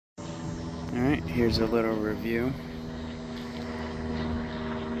Alright, here's a little review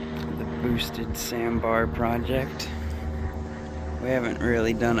of the boosted Sambar project. We haven't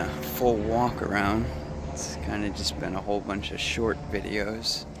really done a full walk around. It's kind of just been a whole bunch of short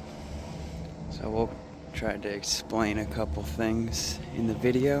videos. So we'll try to explain a couple things in the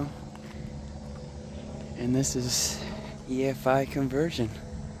video. And this is EFI conversion.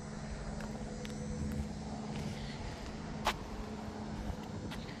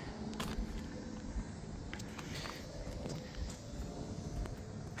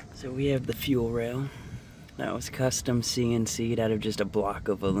 So we have the fuel rail that was custom CNC'd out of just a block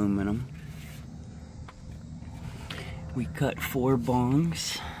of aluminum. We cut 4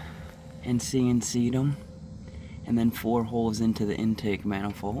 bongs and CNC'd them, and then 4 holes into the intake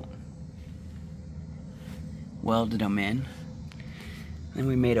manifold. Welded them in. Then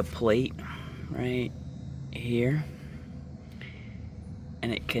we made a plate right here,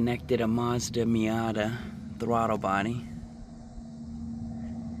 and it connected a Mazda Miata throttle body,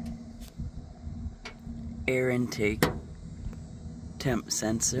 air intake temp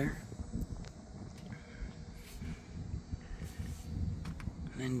sensor,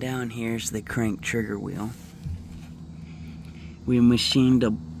 and then down here's the crank trigger wheel. We machined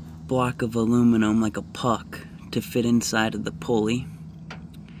a block of aluminum like a puck to fit inside of the pulley,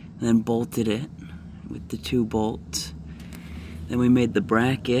 and then bolted it with the 2 bolts. Then we made the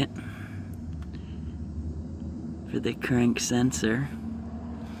bracket for the crank sensor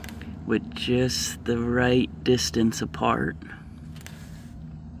with just the right distance apart.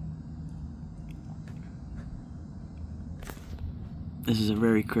 This is a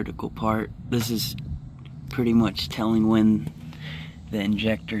very critical part. This is pretty much telling when the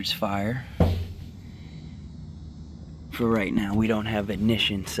injectors fire. For right now, we don't have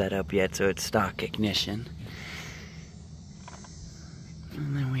ignition set up yet, so it's stock ignition.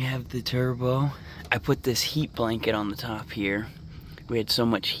 And then we have the turbo. I put this heat blanket on the top here. We had so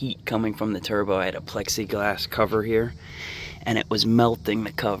much heat coming from the turbo, I had a plexiglass cover here, and it was melting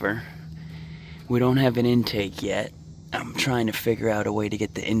the cover. We don't have an intake yet. I'm trying to figure out a way to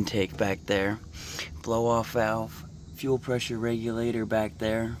get the intake back there. Blow-off valve, fuel pressure regulator back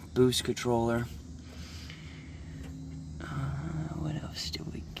there, boost controller. What else do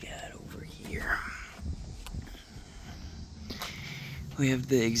we got over here? We have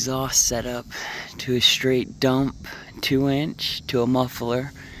the exhaust set up to a straight dump, 2-inch, to a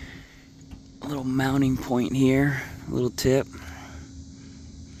muffler. A little mounting point here, a little tip.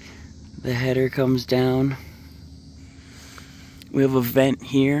 The header comes down. We have a vent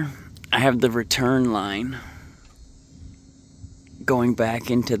here. I have the return line going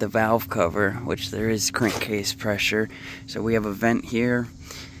back into the valve cover, which there is crankcase pressure. So we have a vent here,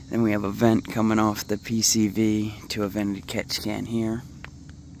 then we have a vent coming off the PCV to a vented catch can here.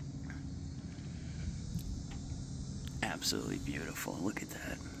 Absolutely beautiful. Look at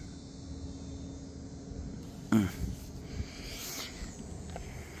that.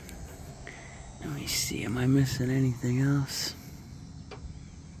 Let me see, am I missing anything else?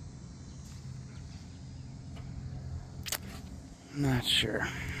 Not sure.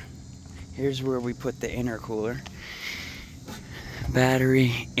 Here's where we put the intercooler.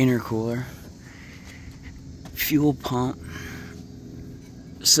 Battery, intercooler, fuel pump.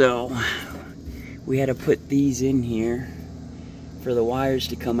 So we had to put these in here for the wires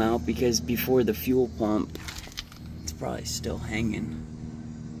to come out, because before the fuel pump, it's probably still hanging.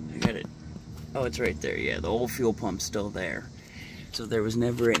 I got it. Oh, it's right there. Yeah, the old fuel pump's still there. So there was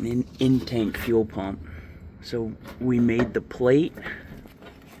never an in-tank fuel pump. So we made the plate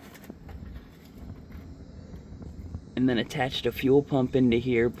and then attached a fuel pump into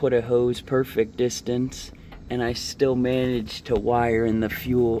here, put a hose perfect distance, and I still managed to wire in the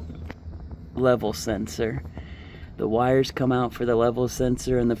fuel level sensor. The wires come out for the level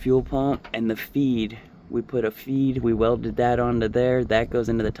sensor and the fuel pump, and the feed. We put a feed, we welded that onto there, that goes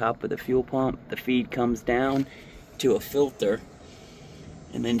into the top of the fuel pump. The feed comes down to a filter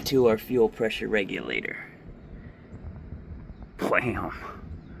and then to our fuel pressure regulator. Blam.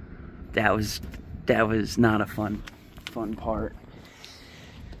 That was not a fun part.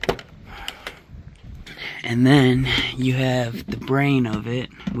 And then you have the brain of it.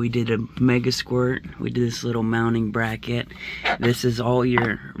 We did a megasquirt. We did this little mounting bracket. This is all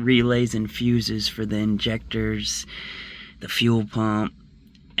your relays and fuses for the injectors, the fuel pump,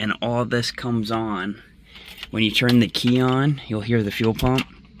 and all this comes on. When you turn the key on, you'll hear the fuel pump.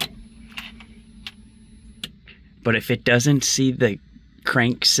 But if it doesn't see the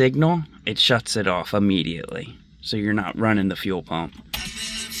crank signal, it shuts it off immediately. So you're not running the fuel pump.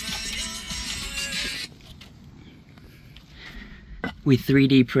 We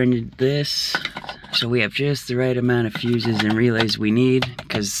 3D printed this, so we have just the right amount of fuses and relays we need,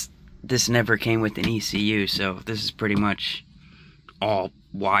 because this never came with an ECU, so this is pretty much all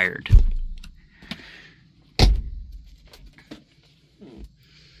wired.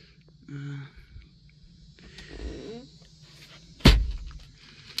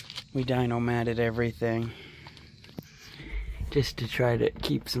 We dyno matted everything just to try to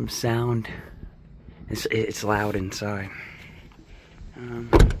keep some sound. It's loud inside.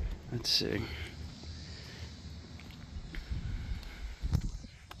 Let's see.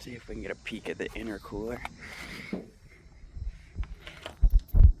 See if we can get a peek at the intercooler.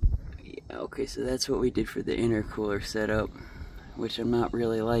 Yeah, okay, so that's what we did for the intercooler setup, which I'm not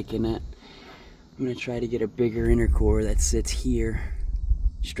really liking it. I'm gonna try to get a bigger intercooler that sits here,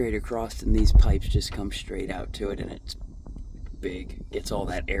 straight across, and these pipes just come straight out to it, and it's big. Gets all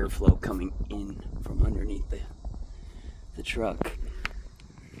that airflow coming in from underneath the truck.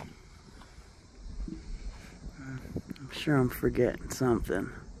 I'm sure I'm forgetting something.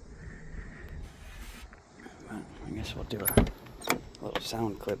 But I guess we'll do a little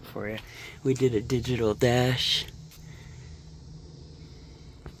sound clip for you. We did a digital dash,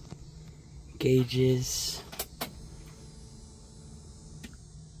 gauges,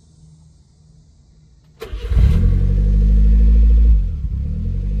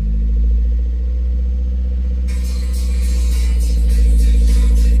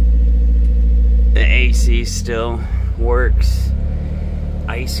 the AC still works,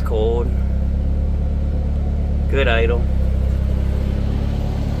 ice cold, good idle.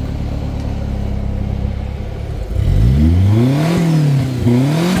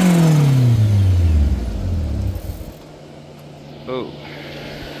 Oh,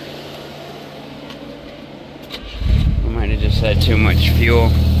 we might have just had too much fuel.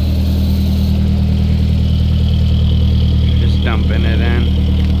 Just dumping it in.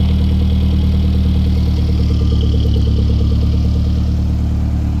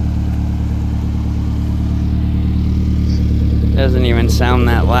 Doesn't even sound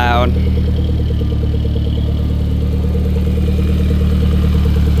that loud.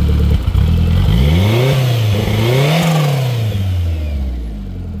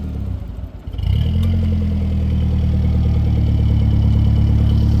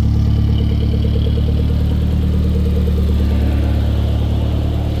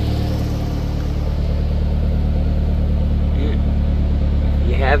 If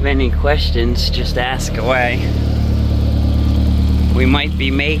you have any questions, just ask away. We might be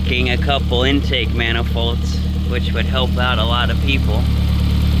making a couple intake manifolds, which would help out a lot of people.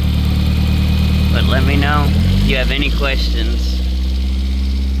 But let me know if you have any questions.